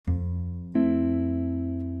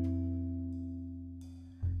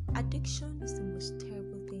Addiction is the most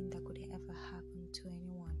terrible thing that could ever happen to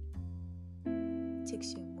anyone. It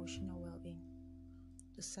takes your emotional well-being,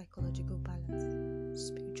 the psychological balance,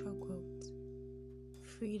 spiritual growth,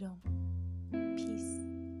 freedom, peace,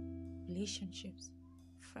 relationships,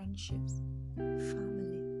 friendships,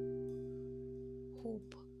 family,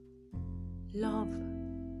 hope, love,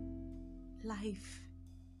 life,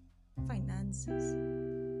 finances,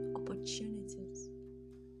 opportunities,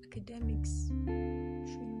 academics,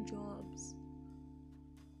 dream jobs.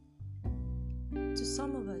 To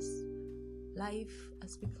some of us, life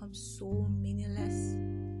has become so meaningless,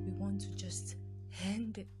 we want to just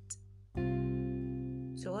end it.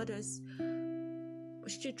 To others, we're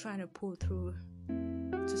still trying to pull through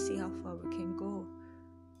to see how far we can go.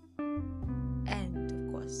 And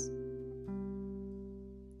of course,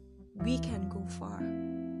 we can go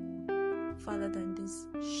farther than these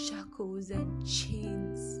shackles and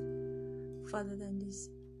chains, farther than these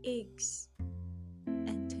aches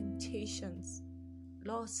and temptations,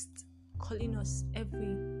 lost, calling us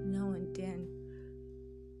every now and then.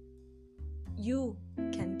 You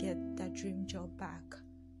can get that dream job back.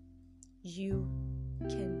 You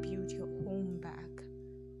can build your home back.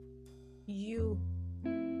 You,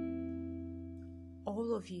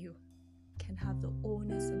 all of you, can have the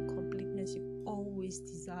wholeness and completeness you've always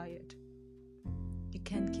desired. You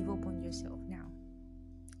can't give up on yourself now.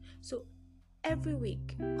 So every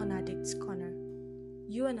week on Addict's Corner,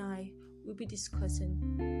 you and I will be discussing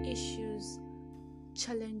issues,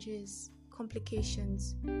 challenges,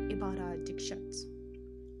 complications about our addictions.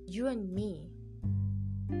 You and me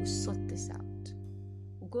will sort this out.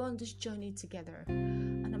 We'll go on this journey together,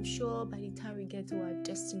 and I'm sure by the time we get to our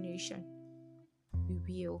destination, we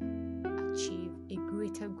will achieve a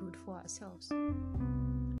greater good for ourselves.